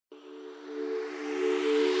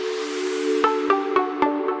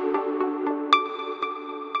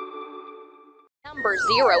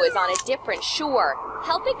0 is on a different shore.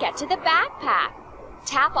 Help it get to the backpack.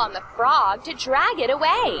 Tap on the frog to drag it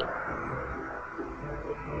away.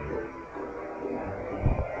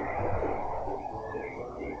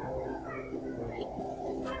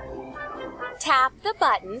 Tap the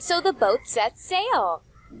button so the boat sets sail.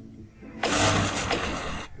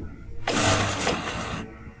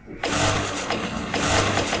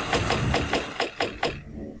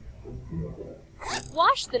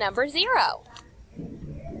 Wash the number 0.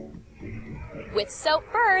 With soap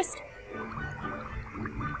first.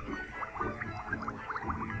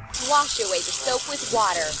 Wash away the soap with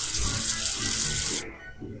water.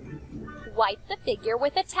 Wipe the figure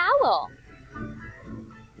with a towel.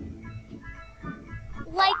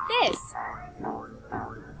 Like this.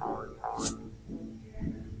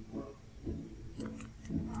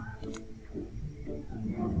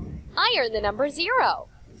 Iron the number 0.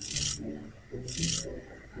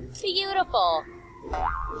 Beautiful.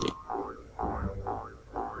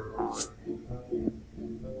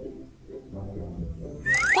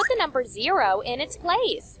 Put the number 0 in its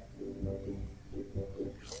place.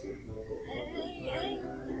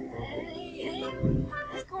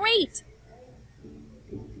 Great!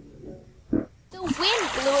 The wind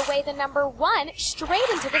blew away the number 1 straight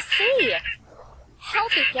into the sea.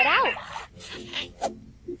 Help it get out.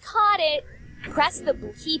 Caught it. Press the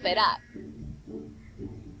keep it up.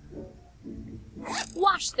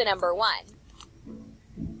 Wash the number 1.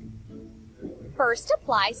 First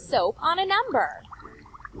apply soap on a number.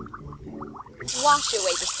 Wash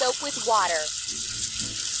away the soap with water.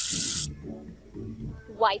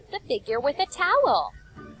 Wipe the figure with a towel.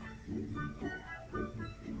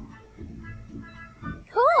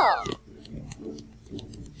 Cool!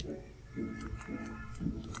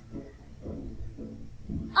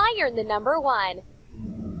 Iron the number 1.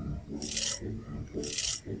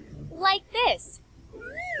 Like this.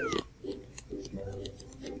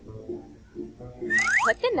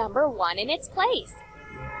 Put the number 1 in its place.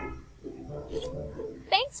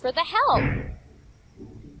 Thanks for the help.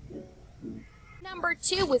 Number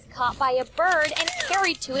 2 was caught by a bird and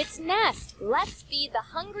carried to its nest. Let's feed the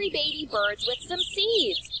hungry baby birds with some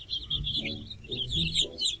seeds.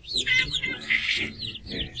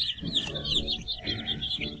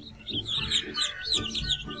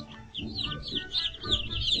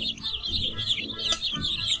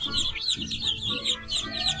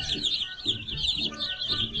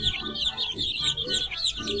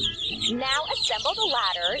 Now assemble the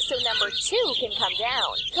ladder so number 2 can come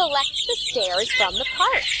down. Collect the stairs from the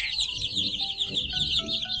parts.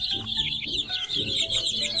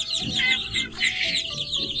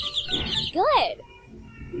 Good.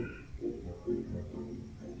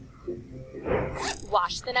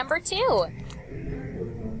 Wash the number 2.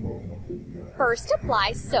 First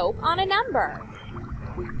apply soap on a number.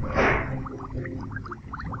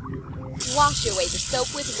 Wash away the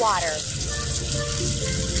soap with water.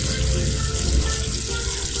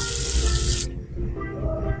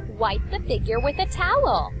 Wipe the figure with a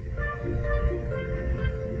towel.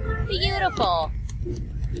 Beautiful.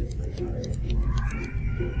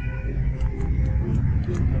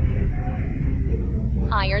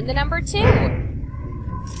 Iron the number 2.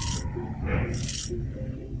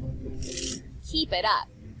 Keep it up.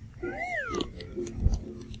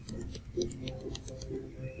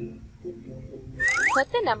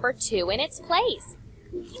 Put the number 2 in its place.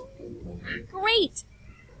 Great!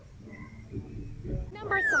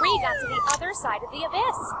 Number 3 got to the other side of the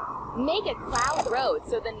abyss. Make a cloud road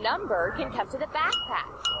so the number can come to the backpack.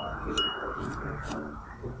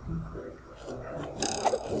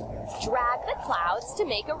 Drag the clouds to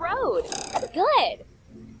make a road. Good!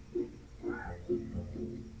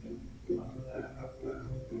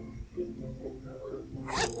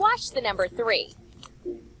 Wash the number 3.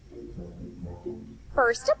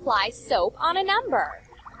 First apply soap on a number.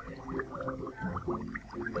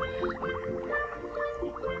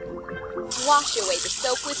 Wash away the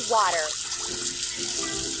soap with water.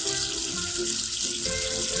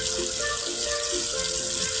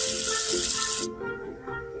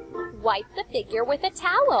 Wipe the figure with a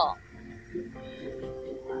towel.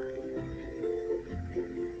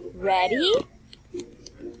 Ready?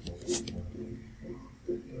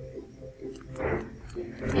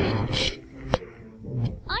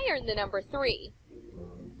 Iron the number 3.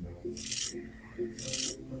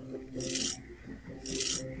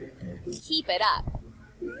 Keep it up.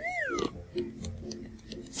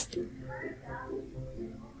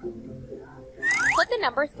 Put the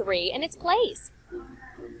number 3 in its place.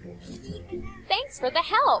 Thanks for the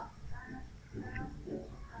help.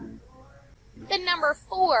 The number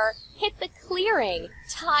 4 hit the clearing,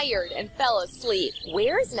 tired and fell asleep.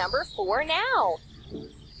 Where's number 4 now?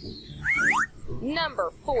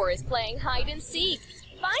 Number 4 is playing hide and seek.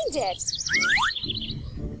 Find it.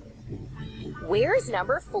 Where's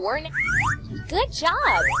number 4 now? Good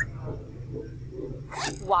job.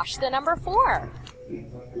 Wash the number 4.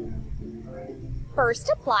 First,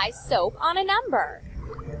 apply soap on a number.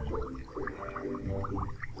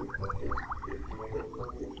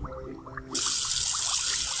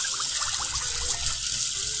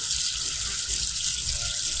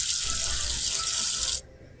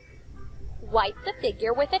 Wipe the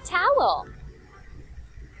figure with a towel.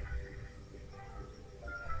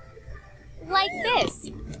 Like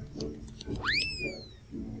this.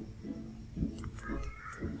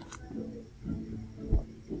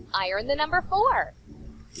 Iron the number 4.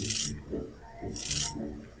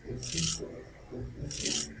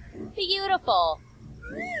 Beautiful.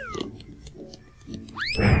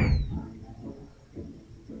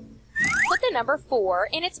 Put the number 4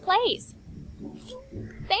 in its place.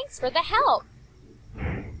 Thanks for the help.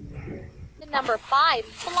 The number 5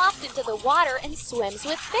 flopped into the water and swims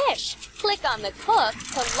with fish. Click on the hook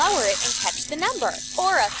to lower it and catch the number,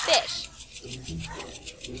 or a fish.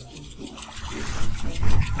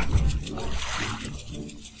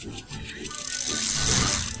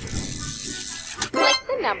 Click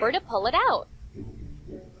the number to pull it out.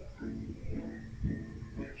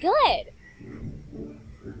 Good.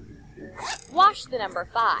 Wash the number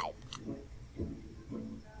 5.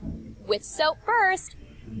 With soap first.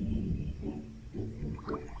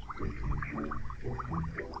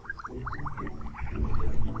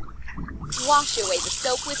 Wash away the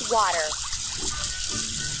soap with water.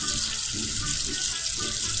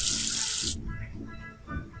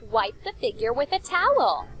 Wipe the figure with a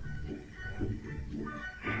towel.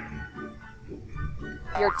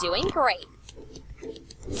 You're doing great.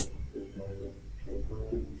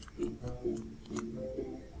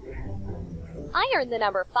 Iron the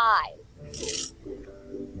number 5.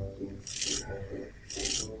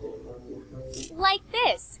 Like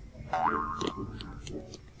this.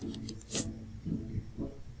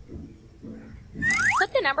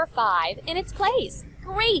 Put the number 5 in its place.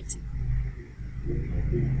 Great!